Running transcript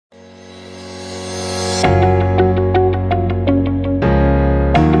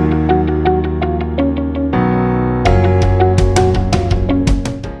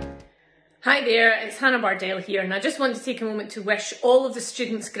Hannah Bardell here, and I just want to take a moment to wish all of the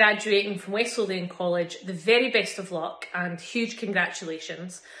students graduating from West Lothian College the very best of luck and huge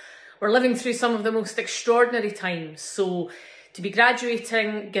congratulations. We're living through some of the most extraordinary times, so to be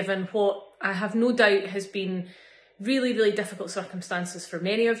graduating, given what I have no doubt has been really difficult circumstances for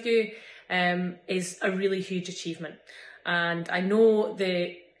many of you, is a really huge achievement. And I know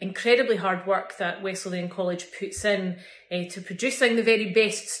the incredibly hard work that West Lothian College puts in to producing the very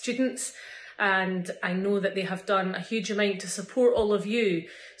best students, and I know that they have done a huge amount to support all of you,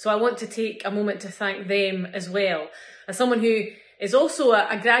 so I want to take a moment to thank them as well. As someone who is also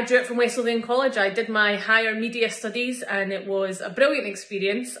a graduate from West Lothian College, I did my higher media studies and it was a brilliant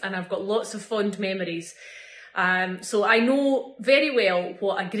experience and I've got lots of fond memories. So I know very well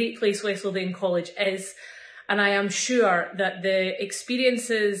what a great place West Lothian College is, and I am sure that the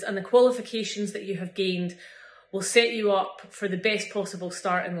experiences and the qualifications that you have gained will set you up for the best possible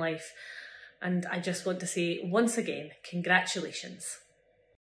start in life. And I just want to say once again, congratulations.